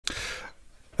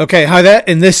Okay, hi there.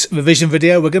 In this revision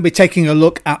video, we're going to be taking a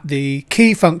look at the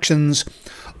key functions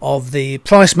of the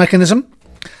price mechanism,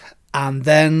 and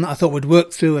then I thought we'd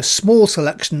work through a small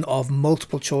selection of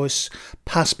multiple choice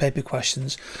past paper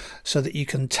questions so that you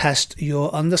can test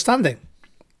your understanding.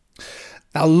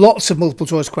 Now, lots of multiple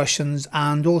choice questions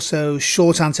and also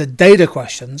short answer data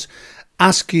questions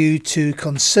ask you to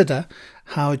consider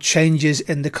how changes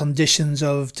in the conditions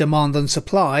of demand and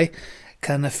supply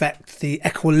can affect the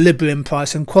equilibrium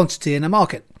price and quantity in a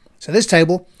market. So this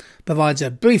table provides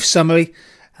a brief summary,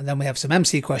 and then we have some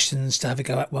MC questions to have a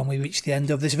go at when we reach the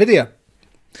end of this video.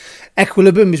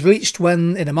 Equilibrium is reached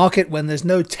when in a market when there's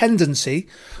no tendency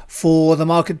for the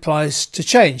market price to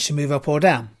change, to move up or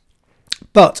down.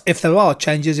 But if there are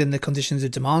changes in the conditions of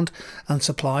demand and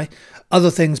supply, other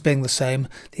things being the same,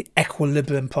 the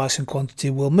equilibrium price and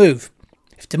quantity will move.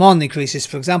 If demand increases,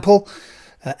 for example,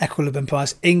 equilibrium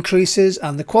price increases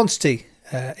and the quantity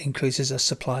increases as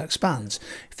supply expands.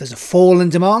 If there's a fall in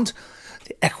demand,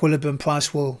 the equilibrium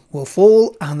price will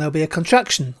fall and there'll be a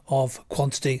contraction of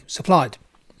quantity supplied.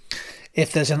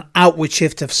 If there's an outward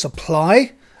shift of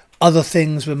supply, other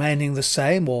things remaining the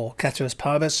same, or ceteris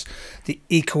paribus, the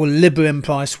equilibrium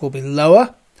price will be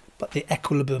lower, but the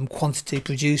equilibrium quantity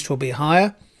produced will be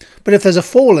higher. But if there's a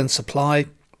fall in supply,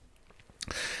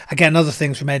 again, other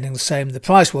things remaining the same, the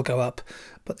price will go up,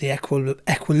 but the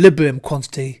equilibrium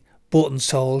quantity bought and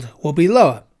sold will be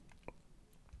lower.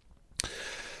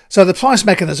 So the price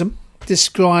mechanism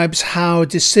describes how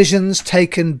decisions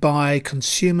taken by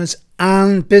consumers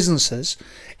and businesses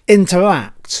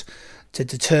interact to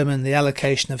determine the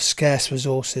allocation of scarce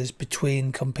resources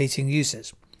between competing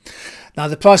uses. Now,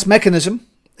 the price mechanism,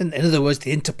 in other words,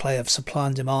 the interplay of supply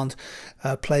and demand,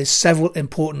 plays several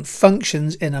important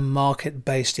functions in a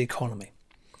market-based economy.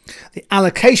 The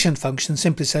allocation function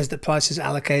simply says that prices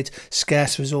allocate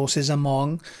scarce resources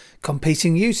among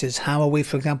competing uses. How are we,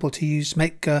 for example,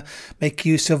 to make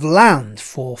use of land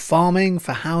for farming,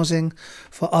 for housing,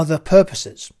 for other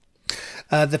purposes?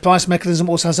 The price mechanism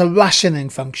also has a rationing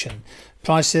function.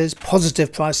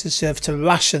 Positive prices serve to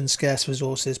ration scarce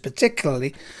resources,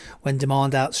 particularly when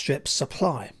demand outstrips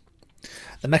supply.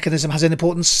 The mechanism has an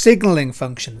important signalling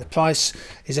function. The price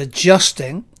is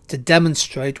adjusting to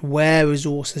demonstrate where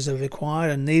resources are required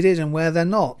and needed and where they're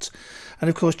not. And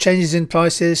of course, changes in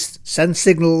prices send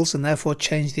signals and therefore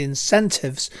change the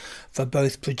incentives for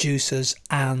both producers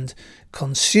and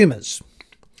consumers.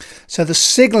 So the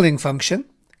signalling function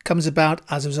comes about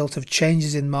as a result of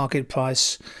changes in market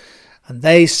price, and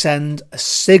they send a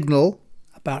signal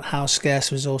about how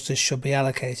scarce resources should be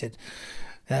allocated.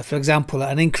 For example,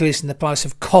 an increase in the price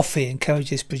of coffee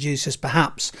encourages producers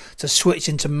perhaps to switch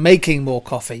into making more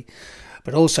coffee,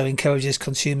 but also encourages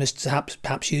consumers to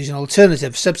perhaps use an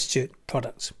alternative substitute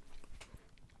product.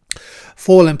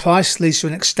 Fall in price leads to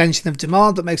an extension of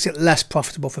demand that makes it less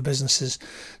profitable for businesses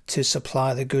to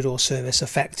supply the good or service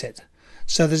affected.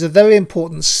 So there's a very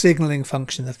important signalling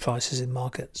function of prices in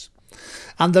markets.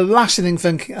 And the rationing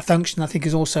function, I think,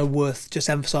 is also worth just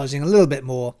emphasising a little bit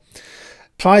more.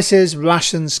 Prices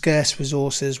ration scarce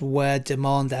resources where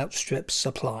demand outstrips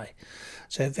supply.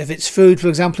 So if it's food, for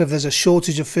example, if there's a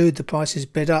shortage of food, the price is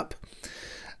bid up.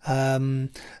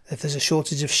 If there's a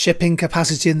shortage of shipping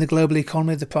capacity in the global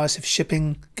economy, the price of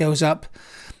shipping goes up.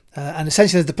 And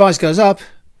essentially, as the price goes up,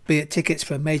 be it tickets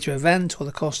for a major event or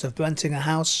the cost of renting a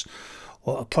house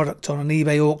or a product on an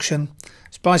eBay auction,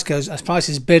 as price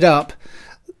is bid up,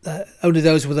 only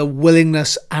those with a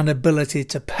willingness and ability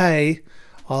to pay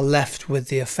are left with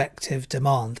the effective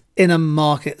demand in a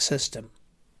market system.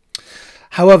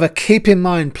 However, keep in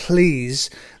mind, please,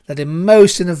 that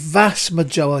in a vast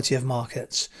majority of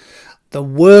markets, the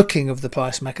working of the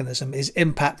price mechanism is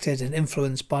impacted and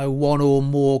influenced by one or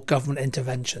more government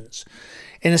interventions.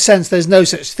 In a sense, there's no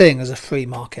such thing as a free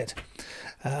market.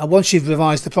 And once you've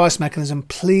revised the price mechanism,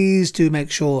 please do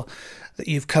make sure that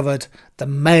you've covered the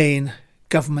main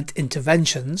government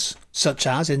interventions, such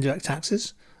as indirect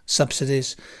taxes,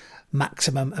 subsidies,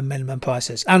 maximum and minimum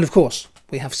prices. And of course,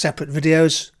 we have separate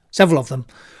videos, several of them,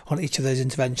 on each of those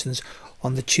interventions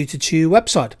on the TutorTube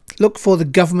website. Look for the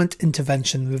Government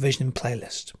Intervention Revision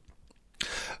playlist.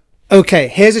 Okay,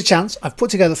 here's a chance. I've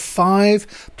put together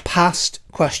 5 past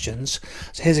questions.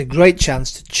 So here's a great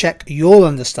chance to check your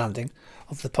understanding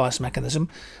of the price mechanism,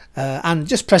 and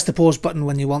just press the pause button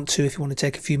when you want to, if you want to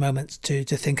take a few moments to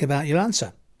think about your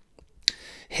answer.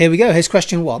 Here we go. Here's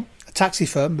question 1. A taxi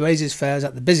firm raises fares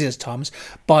at the busiest times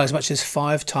by as much as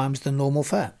 5 times the normal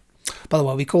fare. By the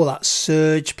way, we call that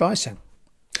surge pricing.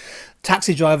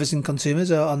 Taxi drivers and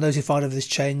consumers are notified of this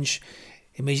change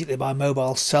immediately by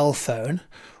mobile cell phone.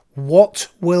 What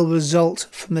will result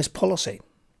from this policy?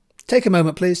 Take a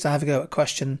moment, please, to have a go at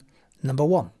question number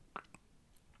 1.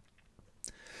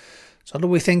 So what do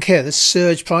we think here? This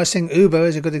surge pricing. Uber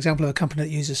is a good example of a company that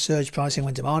uses surge pricing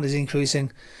when demand is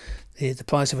increasing. The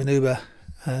price of an Uber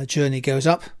journey goes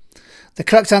up. The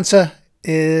correct answer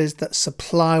is that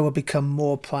supply will become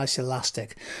more price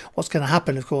elastic. What's going to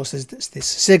happen, of course, is this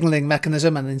signalling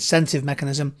mechanism and incentive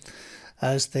mechanism.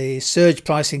 As the surge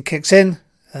pricing kicks in,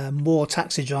 more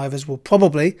taxi drivers will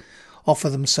probably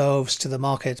offer themselves to the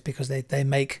market because they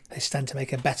stand to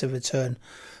make a better return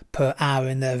per hour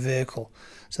in their vehicle.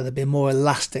 So there'll be a more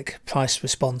elastic price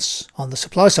response on the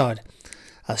supply side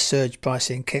as surge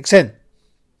pricing kicks in.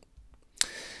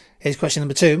 Here's question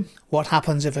number 2. What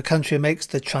happens if a country makes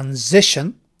the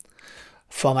transition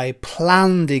from a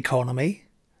planned economy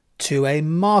to a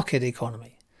market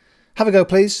economy? Have a go,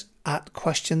 please, at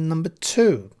question number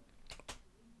 2.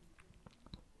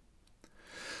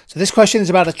 So this question is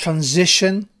about a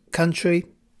transition country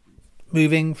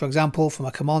moving, for example, from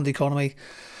a command economy,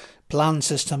 planned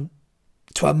system,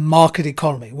 to a market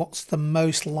economy. What's the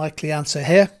most likely answer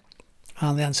here?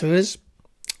 And the answer is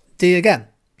D again.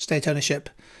 State ownership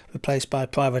replaced by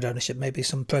private ownership, maybe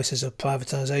some process of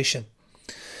privatisation.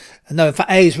 And no, in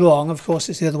fact, A is wrong. Of course,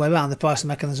 it's the other way around. The pricing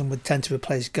mechanism would tend to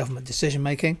replace government decision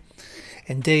making.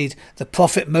 Indeed, the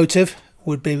profit motive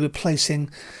would be replacing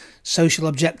social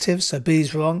objectives, so B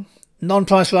is wrong.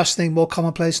 Non-price rationing, more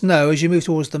commonplace. No, as you move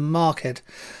towards the market,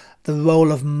 the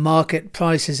role of market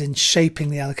prices in shaping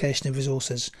the allocation of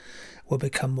resources will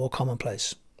become more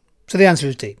commonplace. So the answer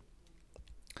is D.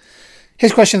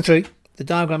 Here's question 3. The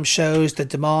diagram shows the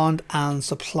demand and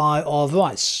supply of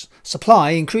rice.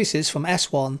 Supply increases from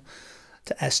S1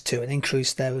 to S2, an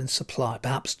increase there in supply,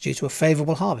 perhaps due to a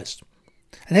favourable harvest.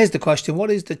 And here's the question: what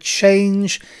is the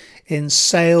change in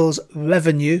sales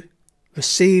revenue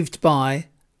received by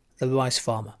the rice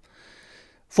farmer?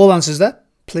 4 answers there.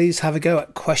 Please have a go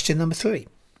at question number 3.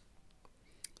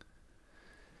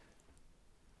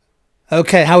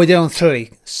 Okay, how are we doing on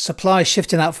 3? Supply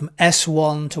shifting out from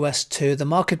S1 to S2. The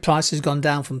market price has gone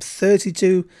down from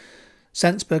 32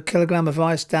 cents per kilogram of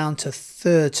rice down to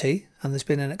 30, and there's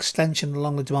been an extension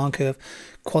along the demand curve.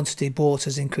 Quantity bought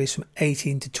has increased from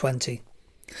 18 to 20.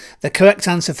 The correct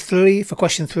answer for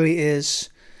question 3 is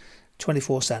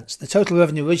 24 cents. The total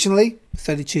revenue originally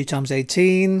 32 times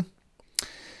 18.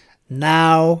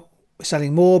 Now we're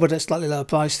selling more but at a slightly lower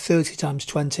price, 30 times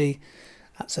 20.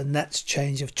 That's a net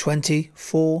change of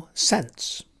 24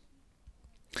 cents.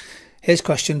 Here's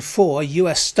question 4. A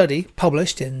US study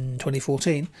published in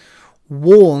 2014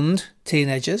 warned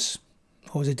teenagers,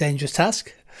 always a dangerous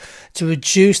task, to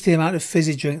reduce the amount of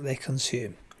fizzy drink they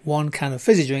consume. 1 can of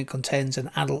fizzy drink contains an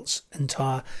adult's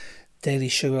entire daily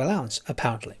sugar allowance,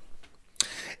 apparently.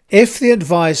 If the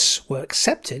advice were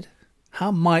accepted,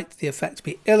 how might the effect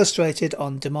be illustrated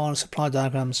on demand and supply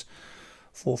diagrams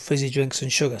for fizzy drinks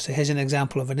and sugar? So here's an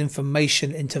example of an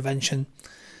information intervention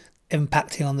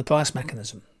impacting on the price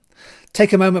mechanism.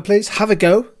 Take a moment, please. Have a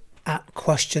go at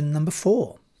question number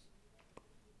 4.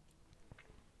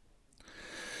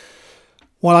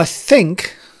 Well, I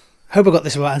hope I got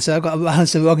this right answer. I got the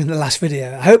answer wrong in the last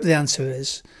video. I hope the answer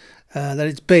is that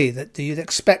it's B, that you'd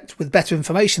expect with better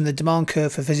information the demand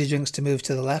curve for fizzy drinks to move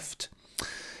to the left,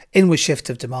 inward shift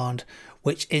of demand,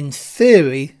 which in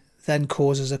theory then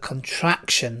causes a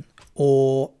contraction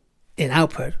or in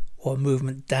output or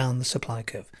movement down the supply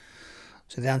curve.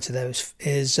 So the answer there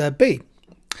is B.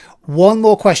 1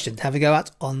 more question to have a go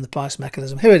at on the price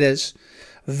mechanism. Here it is.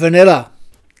 Vanilla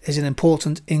is an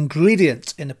important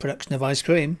ingredient in the production of ice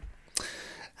cream.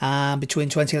 Between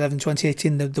 2011 and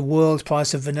 2018, the world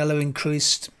price of vanilla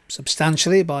increased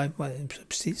substantially increased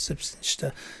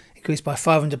by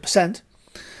 500%.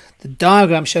 The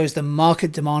diagram shows the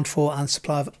market demand for and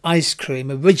supply of ice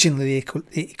cream. Originally,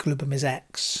 the equilibrium is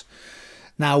X.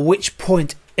 Now, which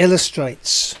point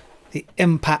illustrates the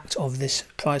impact of this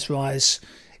price rise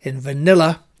in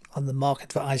vanilla on the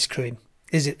market for ice cream?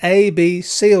 Is it A, B,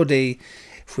 C or D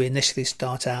if we initially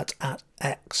start out at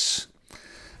X?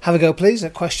 Have a go, please,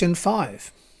 at question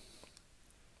 5.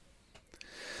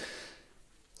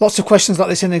 Lots of questions like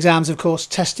this in exams, of course,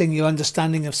 testing your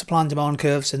understanding of supply and demand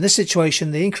curves. In this situation,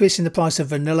 the increase in the price of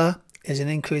vanilla is an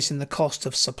increase in the cost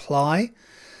of supply.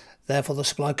 Therefore, the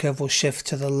supply curve will shift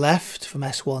to the left from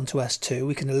S1 to S2.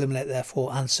 We can eliminate,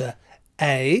 therefore, answer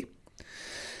A.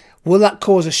 Will that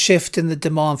cause a shift in the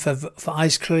demand for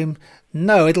ice cream?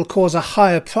 No, it'll cause a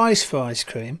higher price for ice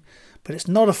cream, but it's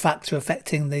not a factor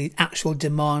affecting the actual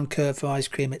demand curve for ice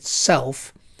cream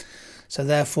itself. So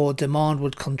therefore, demand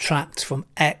would contract from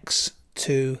X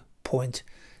to point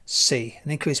C.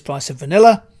 An increased price of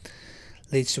vanilla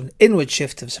leads to an inward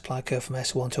shift of supply curve from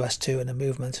S1 to S2 and a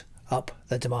movement up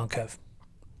the demand curve.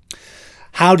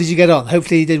 How did you get on?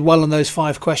 Hopefully you did well on those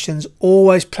 5 questions.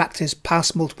 Always practice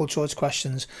past multiple choice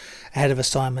questions ahead of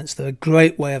assignments. They're a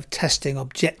great way of testing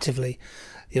objectively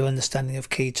your understanding of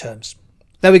key terms.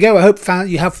 There we go. I hope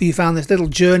you found this little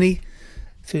journey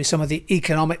through some of the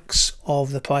economics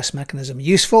of the price mechanism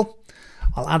useful.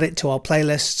 I'll add it to our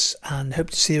playlists and hope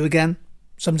to see you again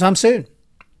sometime soon.